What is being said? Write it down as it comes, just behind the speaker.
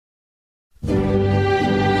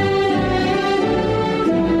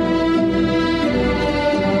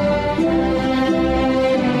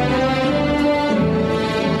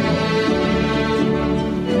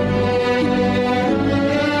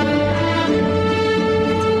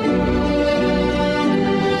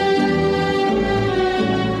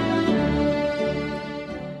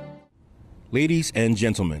Ladies and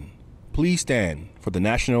gentlemen, please stand for the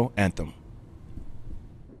national anthem.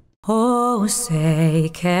 Oh,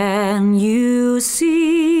 say, can you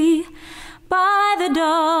see by the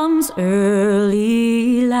dawn's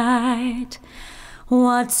early light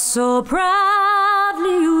what so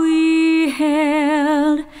proudly we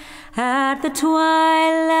hailed at the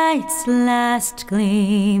twilight's last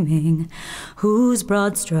gleaming, whose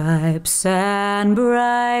broad stripes and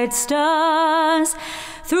bright stars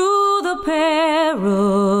through the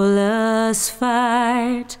perilous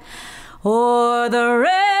fight o'er the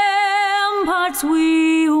ramparts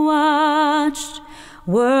we watched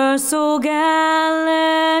were so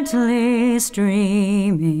gallantly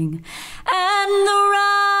streaming, and the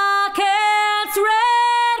rocket's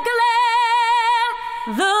red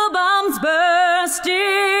glare, the bombs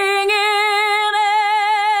bursting in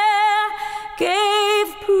air,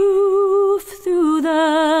 gave proof through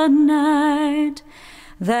the night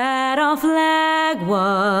that our flag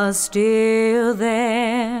was still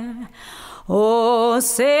there. Oh,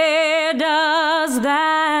 say does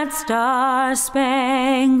that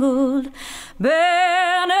star-spangled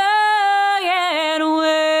banner yet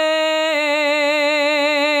wave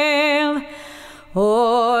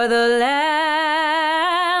o'er the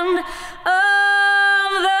land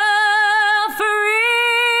of the free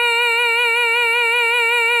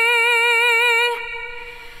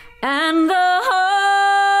and the home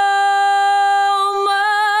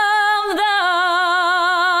of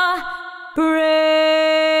the brave.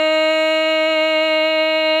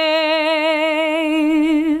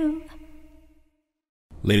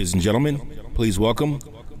 Ladies and gentlemen, please welcome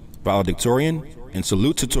valedictorian and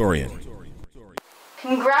salutatorian.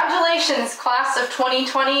 Congratulations, class of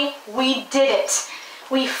 2020. We did it.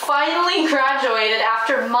 We finally graduated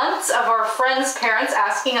after months of our friends' parents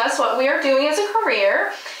asking us what we are doing as a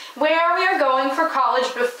career, where we are going for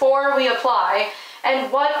college before we apply,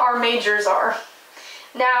 and what our majors are.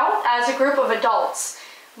 Now, as a group of adults,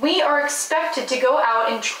 we are expected to go out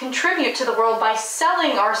and contribute to the world by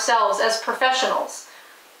selling ourselves as professionals.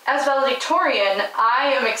 As valedictorian,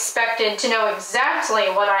 I am expected to know exactly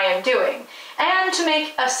what I am doing and to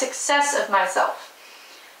make a success of myself.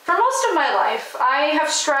 For most of my life, I have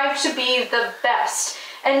strived to be the best,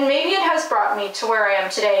 and maybe it has brought me to where I am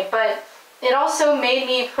today, but it also made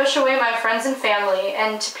me push away my friends and family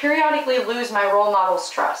and to periodically lose my role model's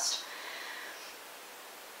trust.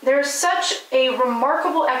 There's such a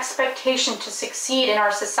remarkable expectation to succeed in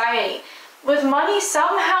our society, with money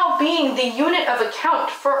somehow being the unit of account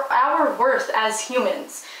for our worth as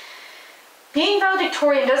humans. Being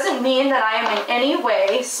valedictorian doesn't mean that I am in any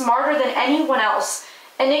way smarter than anyone else,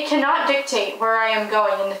 and it cannot dictate where I am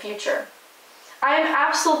going in the future. I am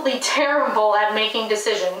absolutely terrible at making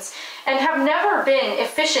decisions and have never been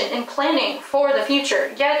efficient in planning for the future,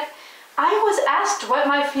 yet I was asked what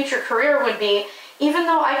my future career would be, even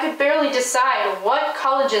though I could barely decide what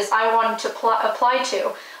colleges I wanted to apply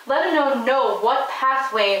to, let alone know what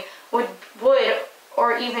pathway would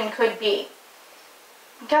or even could be.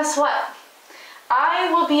 Guess what? I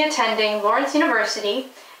will be attending Lawrence University,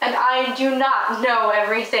 and I do not know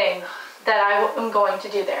everything that I am going to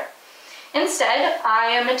do there. Instead, I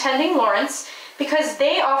am attending Lawrence because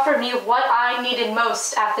they offered me what I needed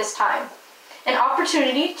most at this time: an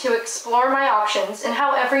opportunity to explore my options and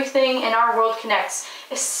how everything in our world connects,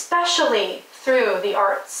 especially through the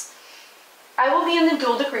arts. I will be in the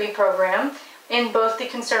dual degree program in both the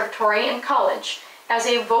conservatory and college as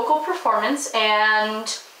a vocal performance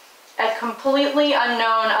and a completely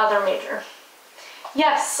unknown other major.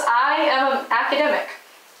 Yes, I am an academic.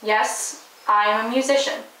 Yes, I am a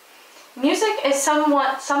musician. Music is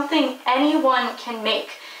something anyone can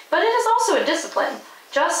make, but it is also a discipline.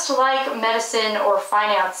 Just like medicine or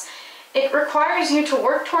finance, it requires you to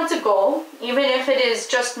work towards a goal, even if it is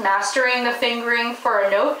just mastering the fingering for a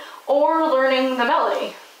note or learning the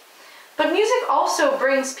melody. But music also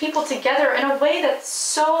brings people together in a way that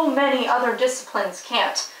so many other disciplines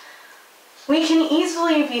can't. We can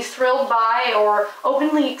easily be thrilled by or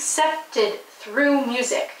openly accepted through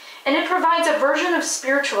music, and it provides a version of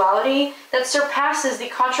spirituality that surpasses the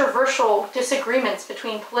controversial disagreements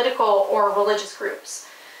between political or religious groups.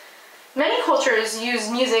 Many cultures use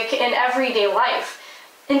music in everyday life.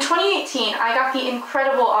 In 2018, I got the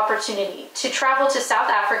incredible opportunity to travel to South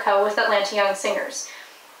Africa with Atlanta Young Singers.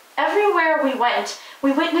 Everywhere we went,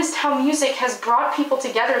 we witnessed how music has brought people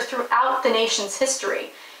together throughout the nation's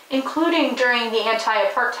history, including during the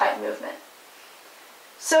anti-apartheid movement.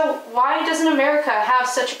 So why doesn't America have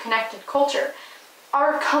such a connected culture?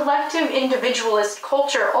 Our collective individualist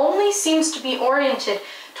culture only seems to be oriented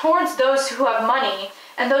towards those who have money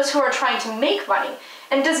and those who are trying to make money,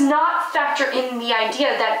 and does not factor in the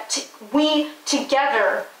idea that we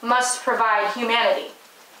together must provide humanity.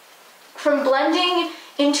 From blending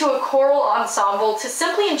into a choral ensemble to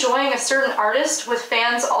simply enjoying a certain artist with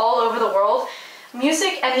fans all over the world,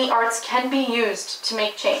 music and the arts can be used to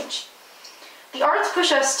make change. The arts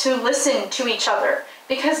push us to listen to each other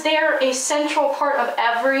because they are a central part of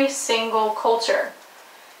every single culture.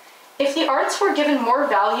 If the arts were given more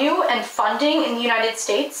value and funding in the United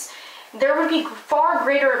States, there would be far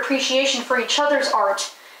greater appreciation for each other's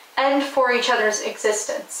art and for each other's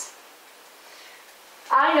existence.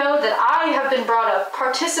 I know that I have been brought up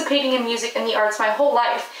participating in music and the arts my whole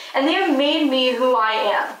life, and they have made me who I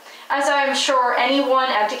am, as I am sure anyone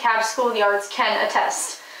at DeKalb School of the Arts can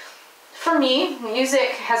attest. For me, music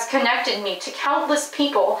has connected me to countless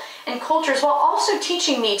people and cultures while also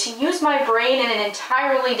teaching me to use my brain in an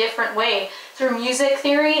entirely different way through music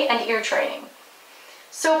theory and ear training.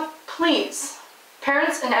 So please,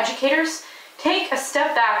 parents and educators, take a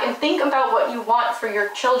step back and think about what you want for your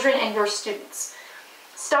children and your students.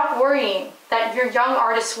 Stop worrying that your young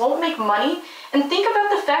artists won't make money, and think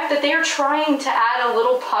about the fact that they are trying to add a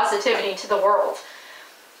little positivity to the world.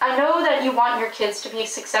 I know that you want your kids to be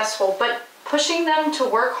successful, but pushing them to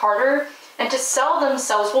work harder and to sell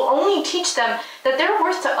themselves will only teach them that their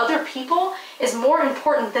worth to other people is more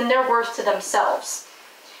important than their worth to themselves.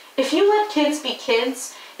 If you let kids be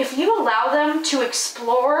kids, if you allow them to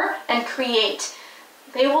explore and create,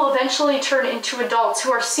 they will eventually turn into adults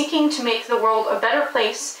who are seeking to make the world a better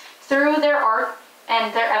place through their art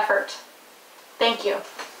and their effort. Thank you.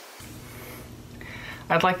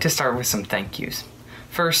 I'd like to start with some thank yous.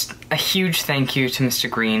 First, a huge thank you to Mr.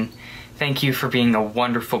 Green. Thank you for being a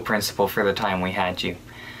wonderful principal for the time we had you.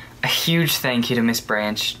 A huge thank you to Miss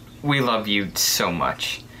Branch. We love you so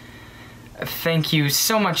much. Thank you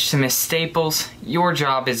so much to Miss Staples. Your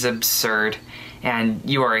job is absurd, and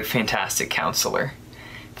you are a fantastic counselor.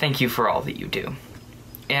 Thank you for all that you do.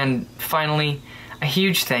 And finally, a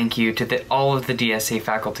huge thank you to all of the DSA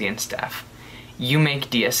faculty and staff. You make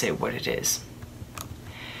DSA what it is.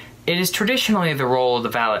 It is traditionally the role of the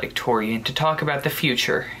valedictorian to talk about the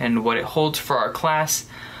future and what it holds for our class,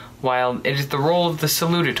 while it is the role of the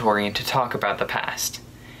salutatorian to talk about the past.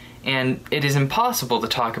 And it is impossible to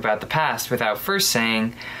talk about the past without first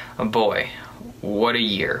saying, oh boy, what a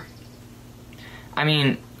year. I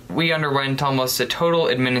mean, we underwent almost a total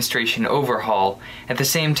administration overhaul at the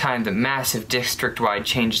same time that massive district-wide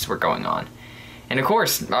changes were going on. And of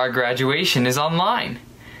course, our graduation is online.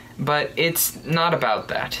 But it's not about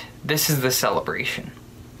that. This is the celebration.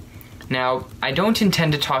 Now, I don't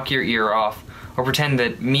intend to talk your ear off or pretend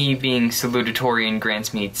that me being salutatorian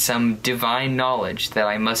grants me some divine knowledge that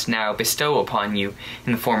I must now bestow upon you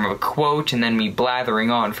in the form of a quote and then me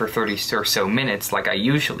blathering on for 30 or so minutes like I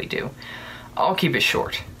usually do. I'll keep it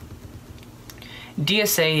short.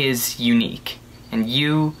 DSA is unique, and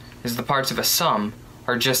you, as the parts of a sum,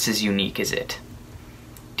 are just as unique as it.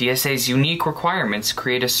 DSA's unique requirements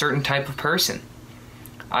create a certain type of person.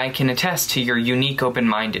 I can attest to your unique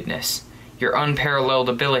open-mindedness, your unparalleled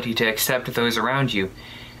ability to accept those around you,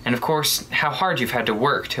 and of course, how hard you've had to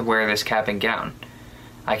work to wear this cap and gown.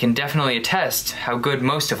 I can definitely attest how good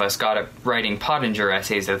most of us got at writing Pottinger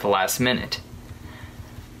essays at the last minute.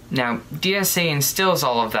 Now, DSA instills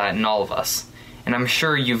all of that in all of us, and I'm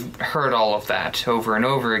sure you've heard all of that over and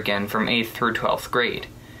over again from 8th through 12th grade.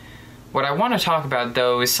 What I want to talk about,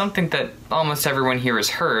 though, is something that almost everyone here has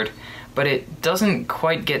heard, but it doesn't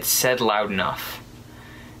quite get said loud enough.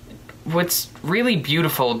 What's really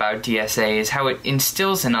beautiful about DSA is how it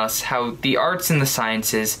instills in us how the arts and the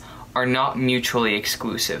sciences are not mutually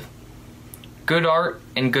exclusive. Good art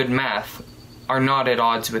and good math are not at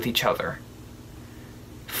odds with each other.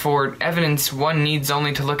 For evidence, one needs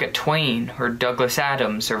only to look at Twain, or Douglas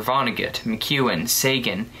Adams, or Vonnegut, McEwen,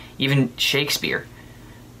 Sagan, even Shakespeare.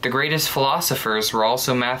 The greatest philosophers were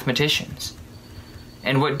also mathematicians.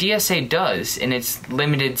 And what DSA does, in its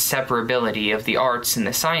limited separability of the arts and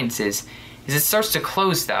the sciences, is it starts to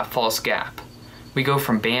close that false gap. We go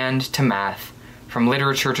from band to math, from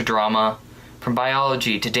literature to drama, from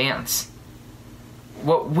biology to dance.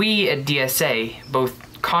 What we at DSA,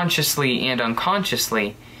 both consciously and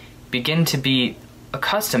unconsciously, begin to be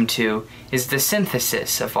accustomed to is the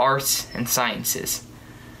synthesis of arts and sciences.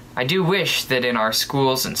 I do wish that in our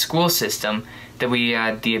schools and school system that we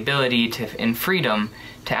had the ability to, and freedom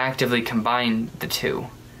to actively combine the two.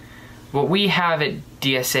 What we have at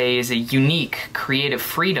DSA is a unique, creative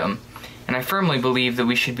freedom, and I firmly believe that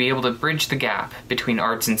we should be able to bridge the gap between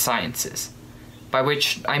arts and sciences. By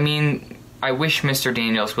which, I mean, I wish Mr.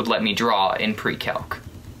 Daniels would let me draw in pre-calc.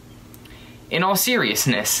 in all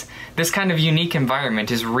seriousness, this kind of unique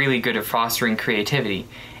environment is really good at fostering creativity,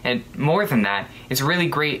 and more than that, it's really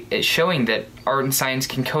great at showing that art and science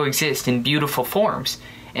can coexist in beautiful forms,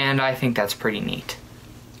 and I think that's pretty neat.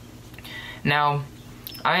 Now,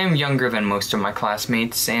 I am younger than most of my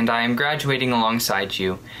classmates, and I am graduating alongside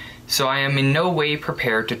you, so I am in no way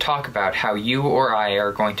prepared to talk about how you or I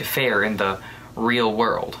are going to fare in the real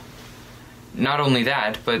world. Not only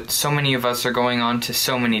that, but so many of us are going on to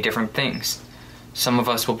so many different things. Some of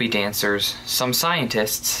us will be dancers, some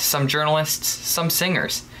scientists, some journalists, some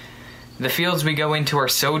singers. The fields we go into are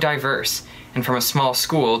so diverse, and from a small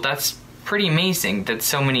school, that's pretty amazing that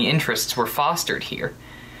so many interests were fostered here.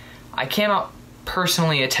 I cannot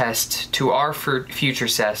personally attest to our future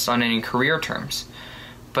success on any career terms,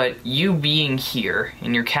 but you being here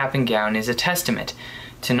in your cap and gown is a testament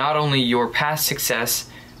to not only your past success,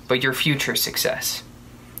 but your future success.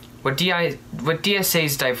 What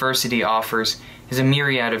DSA's diversity offers is a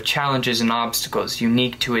myriad of challenges and obstacles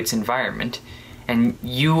unique to its environment, and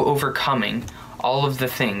you overcoming all of the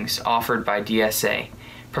things offered by DSA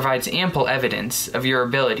provides ample evidence of your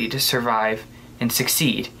ability to survive and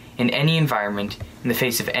succeed in any environment in the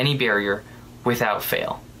face of any barrier without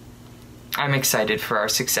fail. I'm excited for our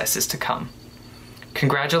successes to come.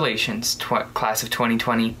 Congratulations, class of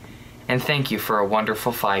 2020, and thank you for a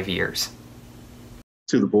wonderful 5 years.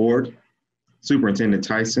 To the board, Superintendent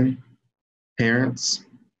Tyson, parents,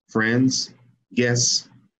 friends, guests,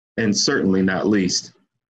 and certainly not least,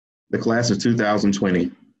 the class of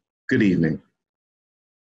 2020, good evening.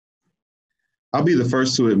 I'll be the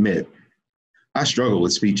first to admit, I struggle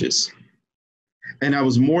with speeches. And I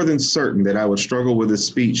was more than certain that I would struggle with a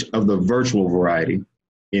speech of the virtual variety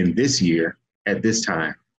in this year at this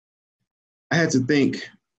time. I had to think,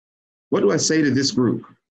 what do I say to this group?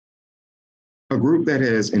 A group that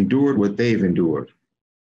has endured what they've endured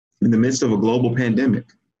in the midst of a global pandemic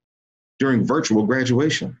during virtual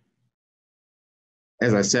graduation.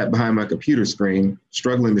 As I sat behind my computer screen,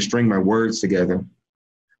 struggling to string my words together,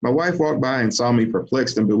 my wife walked by and saw me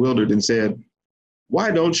perplexed and bewildered and said,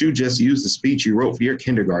 "Why don't you just use the speech you wrote for your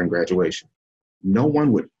kindergarten graduation? No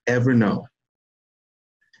one would ever know."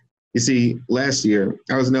 You see, last year,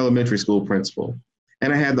 I was an elementary school principal,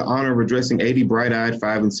 and I had the honor of addressing 80 bright-eyed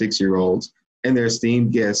 5- and 6-year-olds and their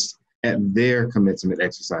esteemed guests at their commencement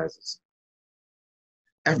exercises.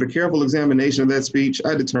 After careful examination of that speech,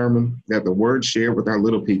 I determined that the words shared with our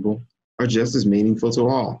little people are just as meaningful to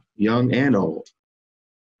all, young and old.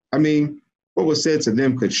 I mean, what was said to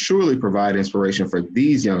them could surely provide inspiration for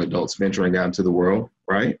these young adults venturing out into the world,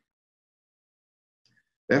 right?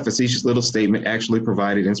 That facetious little statement actually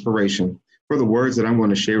provided inspiration for the words that I'm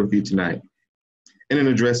going to share with you tonight in an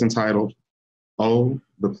address entitled, "Oh,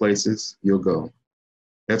 the Places You'll Go."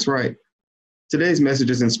 That's right. Today's message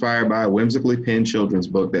is inspired by a whimsically penned children's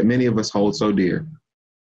book that many of us hold so dear.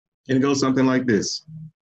 And it goes something like this.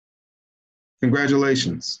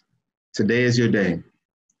 Congratulations. Today is your day.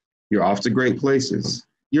 You're off to great places.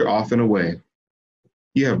 You're off and away.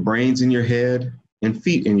 You have brains in your head and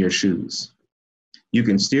feet in your shoes. You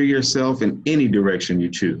can steer yourself in any direction you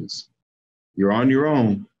choose. You're on your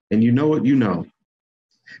own, and you know what you know.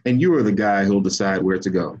 And you are the guy who'll decide where to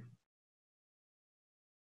go.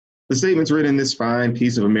 The statements written in this fine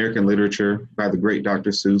piece of American literature by the great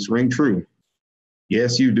Dr. Seuss ring true.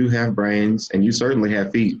 Yes, you do have brains, and you certainly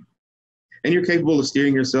have feet. And you're capable of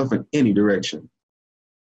steering yourself in any direction.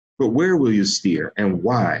 But where will you steer and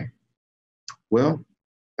why? Well,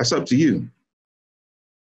 that's up to you.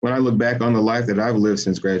 When I look back on the life that I've lived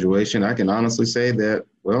since graduation, I can honestly say that,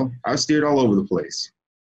 well, I've steered all over the place.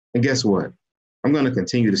 And guess what? I'm going to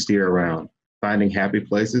continue to steer around, finding happy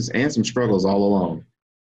places and some struggles all along.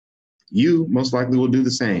 You most likely will do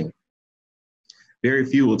the same. Very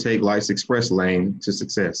few will take life's express lane to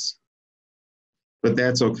success. But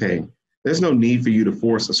that's okay. There's no need for you to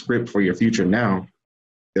force a script for your future now.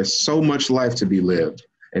 There's so much life to be lived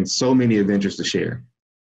and so many adventures to share.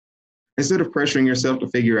 Instead of pressuring yourself to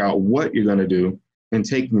figure out what you're going to do and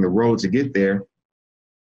taking the road to get there,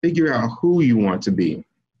 figure out who you want to be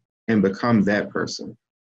and become that person.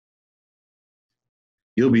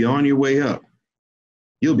 You'll be on your way up.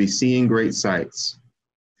 You'll be seeing great sights.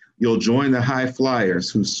 You'll join the high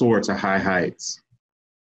flyers who soar to high heights.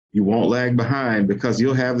 You won't lag behind because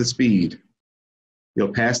you'll have the speed.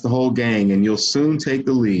 You'll pass the whole gang and you'll soon take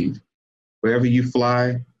the lead. Wherever you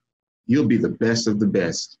fly, you'll be the best of the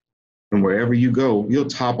best. And wherever you go, you'll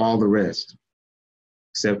top all the rest.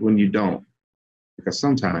 Except when you don't, because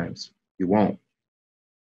sometimes you won't.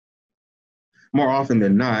 More often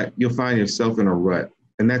than not, you'll find yourself in a rut,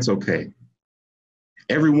 and that's okay.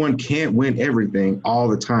 Everyone can't win everything all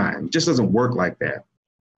the time. It just doesn't work like that.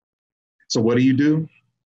 So what do?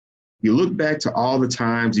 You look back to all the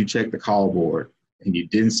times you checked the call board and you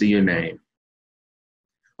didn't see your name.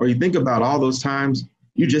 Or you think about all those times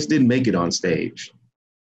you just didn't make it on stage,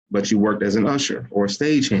 but you worked as an usher or a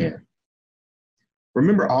stagehand.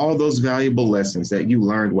 Remember all those valuable lessons that you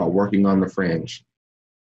learned while working on the fringe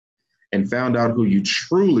and found out who you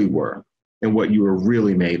truly were and what you were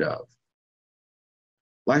really made of.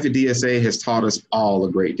 Life at DSA has taught us all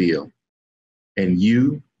a great deal. And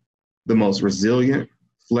you, the most resilient,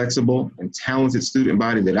 flexible, and talented student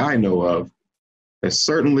body that I know of, has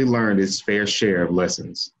certainly learned its fair share of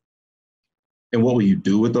lessons. And what will you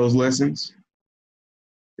do with those lessons?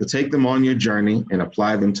 You'll take them on your journey and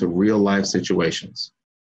apply them to real life situations.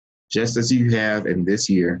 Just as you have in this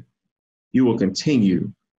year, you will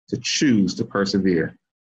continue to choose to persevere,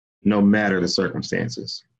 no matter the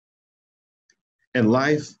circumstances. And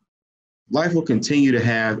life will continue to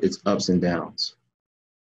have its ups and downs.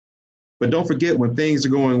 But don't forget when things are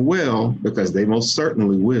going well, because they most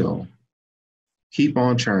certainly will. Keep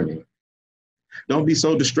on churning. Don't be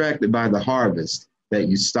so distracted by the harvest that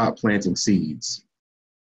you stop planting seeds.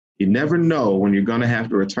 You never know when you're going to have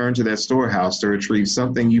to return to that storehouse to retrieve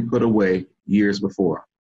something you put away years before.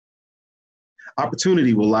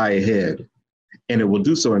 Opportunity will lie ahead, and it will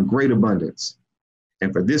do so in great abundance.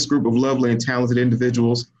 And for this group of lovely and talented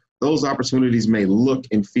individuals, those opportunities may look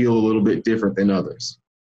and feel a little bit different than others.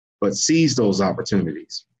 But seize those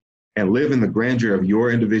opportunities and live in the grandeur of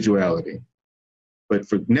your individuality. But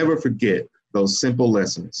never forget those simple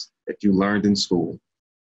lessons that you learned in school.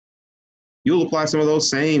 You'll apply some of those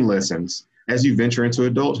same lessons as you venture into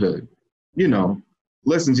adulthood. You know,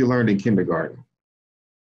 lessons you learned in kindergarten,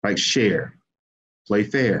 like share, play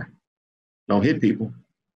fair, don't hit people,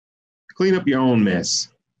 clean up your own mess.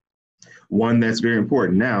 One that's very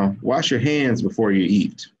important now, wash your hands before you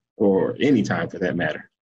eat, or any time for that matter.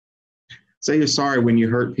 Say you're sorry when you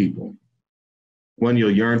hurt people. One you'll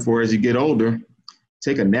yearn for as you get older,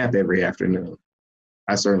 take a nap every afternoon.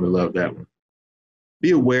 I certainly love that one.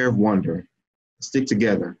 Be aware of wonder, stick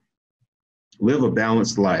together, live a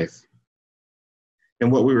balanced life.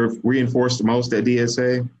 And what we reinforced most at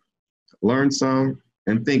DSA, learn some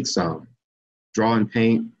and think some, draw and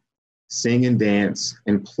paint, sing and dance,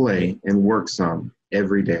 and play and work some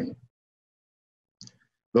every day.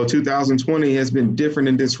 Though 2020 has been different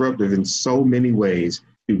and disruptive in so many ways,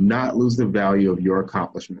 do not lose the value of your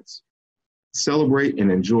accomplishments. Celebrate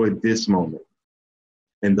and enjoy this moment.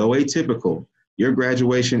 And though atypical, your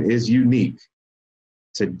graduation is unique.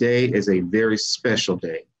 Today is a very special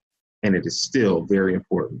day, and it is still very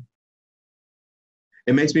important.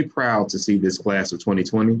 It makes me proud to see this class of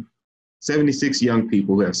 2020, 76 young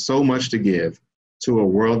people who have so much to give to a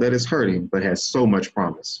world that is hurting but has so much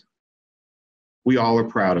promise. We all are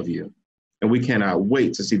proud of you, and we cannot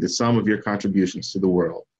wait to see the sum of your contributions to the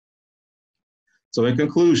world. So in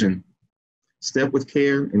conclusion, step with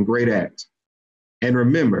care and great act, and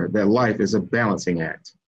remember that life is a balancing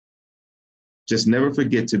act. Just never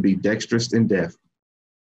forget to be dexterous and deft,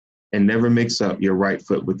 and never mix up your right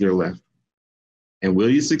foot with your left. And will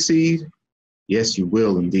you succeed? Yes, you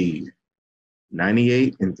will indeed.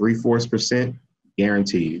 98 3/4%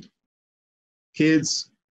 guaranteed. Kids,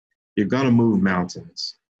 you're gonna move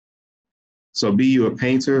mountains. So be you a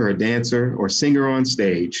painter or a dancer or singer on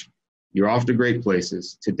stage, you're off to great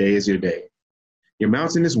places. Today is your day. Your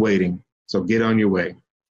mountain is waiting, so get on your way.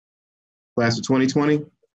 Class of 2020,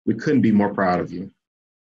 we couldn't be more proud of you.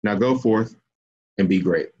 Now go forth and be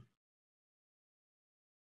great.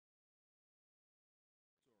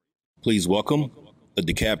 Please welcome the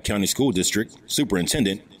DeKalb County School District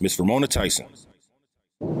Superintendent, Ms. Ramona Tyson.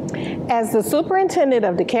 As the superintendent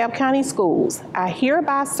of DeKalb County Schools, I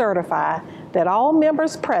hereby certify that all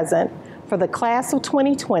members present for the class of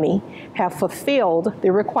 2020 have fulfilled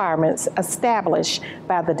the requirements established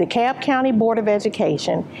by the DeKalb County Board of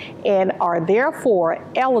Education and are therefore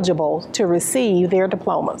eligible to receive their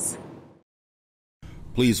diplomas.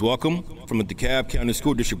 Please welcome from the DeKalb County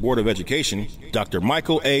School District Board of Education, Dr.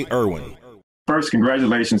 Michael A. Irwin. First,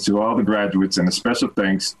 congratulations to all the graduates and a special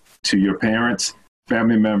thanks to your parents,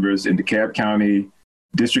 family members, and DeKalb County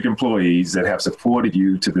district employees that have supported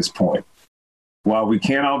you to this point. While we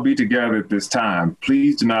can't all be together at this time,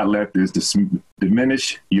 please do not let this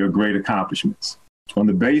diminish your great accomplishments. On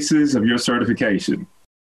the basis of your certification,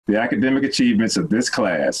 the academic achievements of this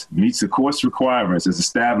class meets the course requirements as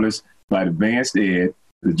established by Advanced Ed,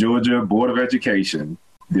 the Georgia Board of Education,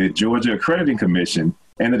 the Georgia Accrediting Commission,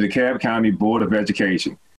 and the DeKalb County Board of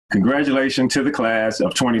Education. Congratulations to the class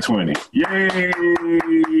of 2020.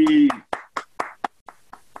 Yay!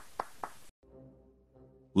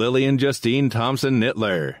 Lillian Justine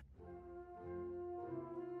Thompson-Nittler.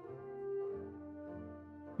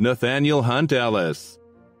 Nathaniel Hunt Ellis.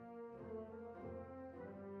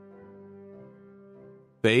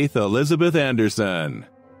 Faith Elizabeth Anderson.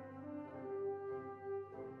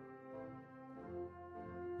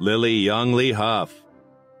 Lily Young-Lee Huff.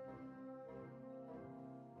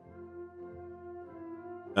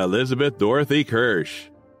 Elizabeth Dorothy Kirsch.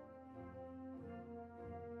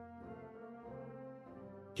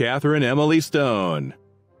 Catherine Emily Stone.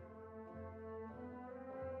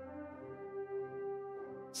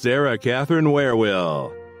 Sarah Catherine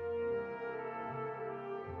Warewill.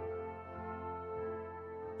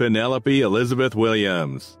 Penelope Elizabeth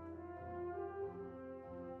Williams.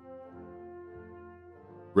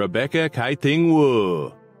 Rebecca Kai-Ting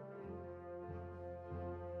Wu.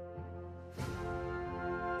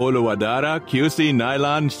 Oluwadara QC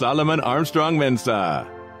Nylon Solomon Armstrong Mensah.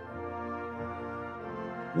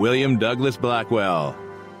 William Douglas Blackwell.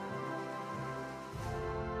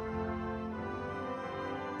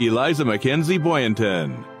 Eliza Mackenzie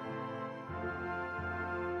Boyanton.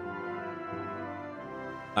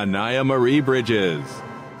 Anaya Marie Bridges.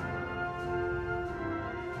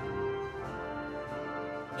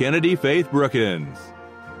 Kennedy Faith Brookins.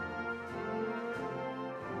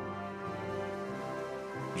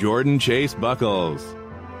 Jordan Chase Buckles.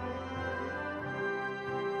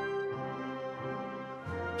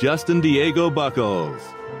 Justin Diego Buckles.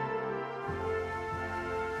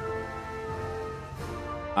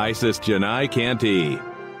 Isis Janai Canty.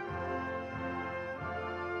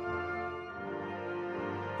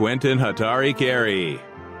 Quentin Hatari Carey.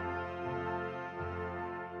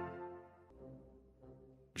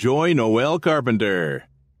 Joy Noel Carpenter.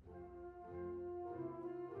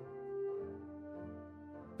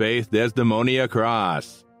 Faith Desdemonia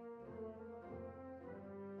Cross.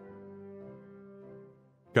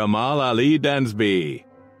 Kamal Ali Dansby.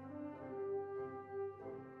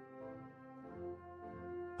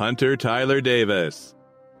 Hunter Tyler Davis.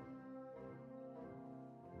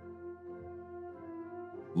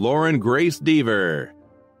 Lauren Grace Deaver.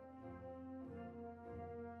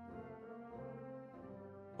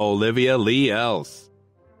 Olivia Lee Else.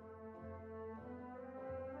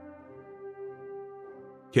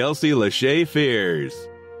 Kelsey Lachey Fears.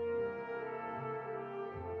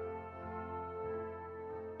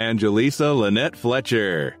 Angelisa Lynette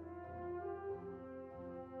Fletcher.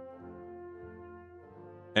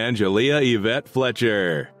 Angelia Yvette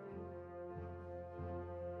Fletcher.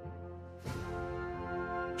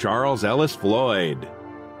 Charles Ellis Floyd.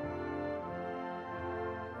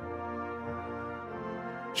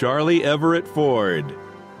 Charlie Everett Ford.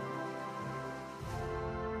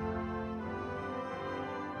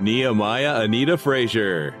 Nehemiah Anita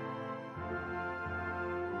Frazier.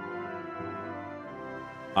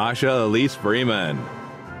 Asha Elise Freeman.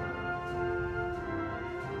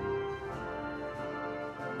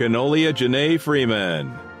 Canolia Janae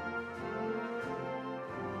Freeman.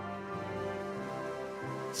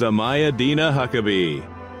 Samaya Dina Huckabee.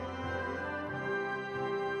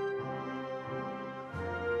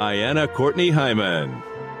 Ayanna Courtney Hyman.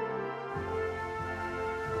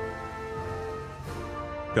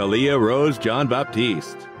 Kalia Rose John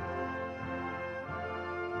Baptiste.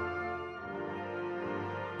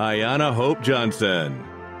 Ayana Hope Johnson.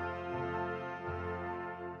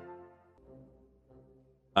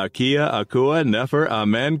 Akia Akua Nefer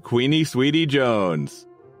Amen Queenie Sweetie Jones.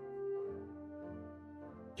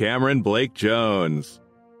 Cameron Blake Jones.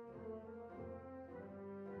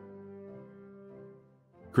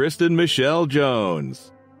 Kristen Michelle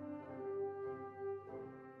Jones.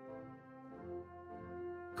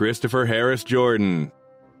 Christopher Harris Jordan.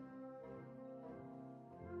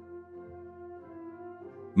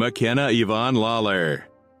 McKenna Yvonne Lawler.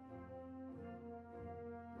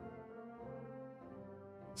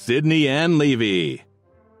 Sydney Ann Levy.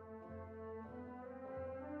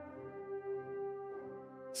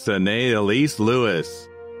 Sanae Elise Lewis.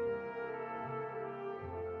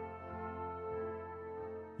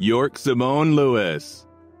 York Simone Lewis.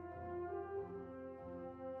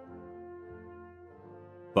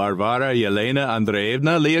 Varvara Yelena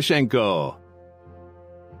Andreevna Lyashenko.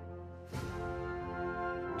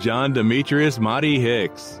 John Demetrius Madi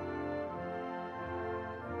Hicks.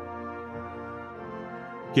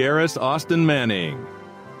 Karis Austin Manning.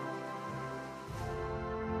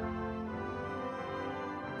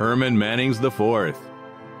 Herman Mannings IV.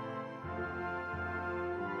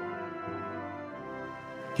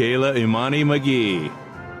 Kayla Imani McGee.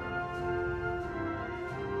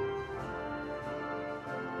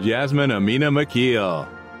 Jasmine Amina McKeel.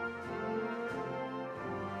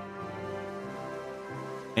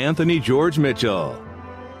 Anthony George Mitchell,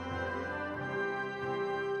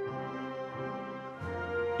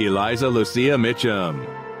 Eliza Lucia Mitchum,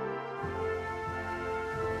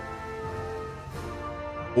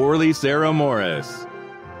 Orly Sarah Morris,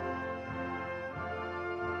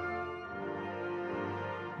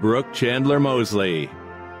 Brooke Chandler Mosley,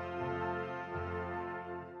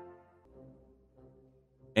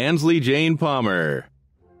 Ansley Jane Palmer,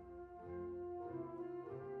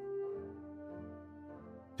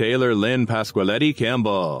 Taylor Lynn Pasqualetti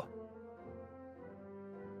Campbell,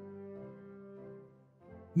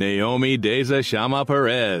 Naomi Deza Shama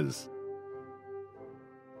Perez,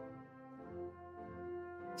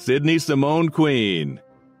 Sydney Simone Queen,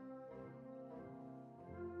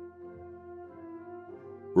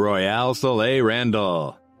 Royale Soleil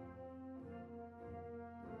Randall,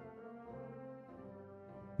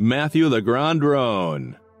 Matthew Legrand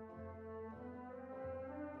Roan,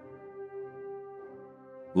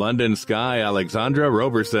 London Sky Alexandra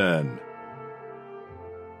Roberson,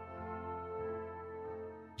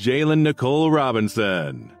 Jalen Nicole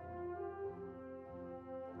Robinson,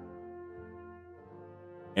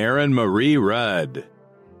 Erin Marie Rudd,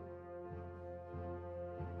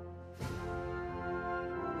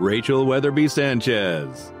 Rachel Weatherby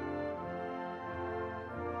Sanchez,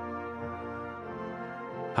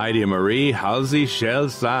 Heidi Marie Halsey Shell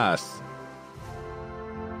Sass,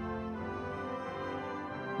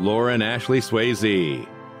 Lauren Ashley Swayze,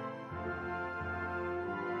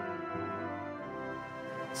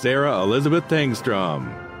 Sarah Elizabeth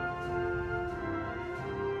Tangstrom,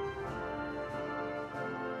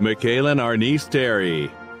 Michaelan Arnice Terry,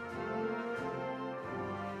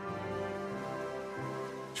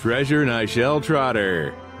 Treasure Nichelle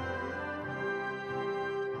Trotter,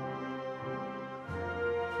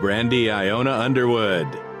 Brandy Iona Underwood,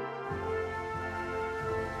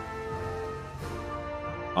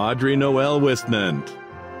 Audrey Noel Wisnant,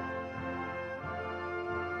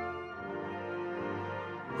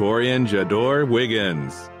 Corian Jador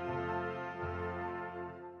Wiggins,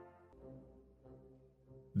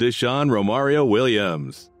 Deshaun Romario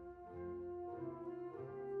Williams,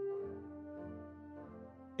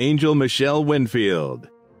 Angel Michelle Winfield,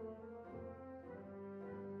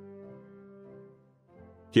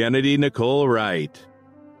 Kennedy Nicole Wright,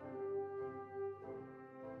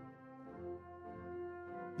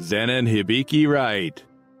 Zenon Hibiki Wright,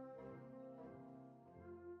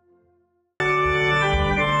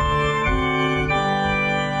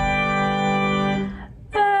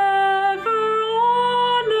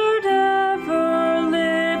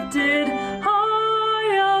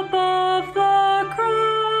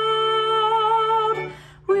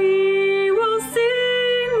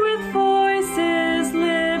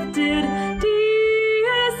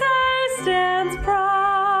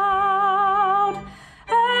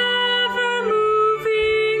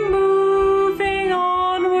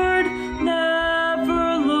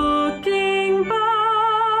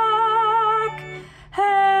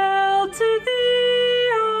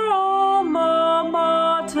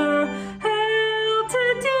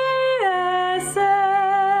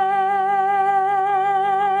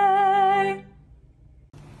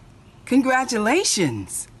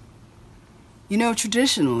 Congratulations! You know,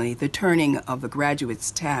 traditionally, the turning of the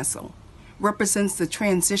graduate's tassel represents the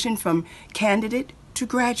transition from candidate to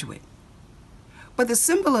graduate. But the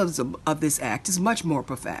symbolism of this act is much more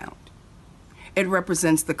profound. It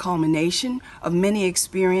represents the culmination of many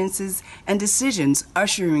experiences and decisions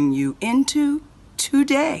ushering you into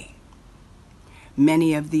today.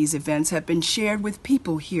 Many of these events have been shared with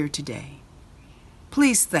people here today.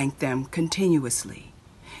 Please thank them continuously.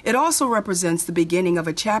 It also represents the beginning of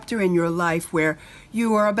a chapter in your life where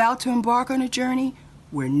you are about to embark on a journey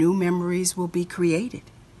where new memories will be created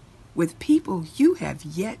with people you have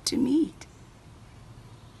yet to meet.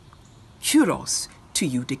 Kudos to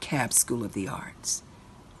you, DeKalb School of the Arts,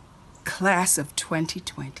 Class of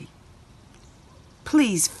 2020.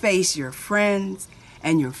 Please face your friends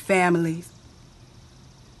and your families,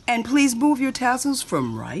 and please move your tassels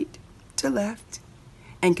from right to left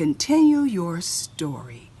and continue your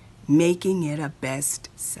story, making it a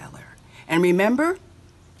bestseller. And remember,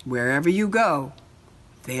 wherever you go,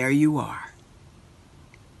 there you are.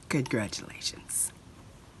 Congratulations.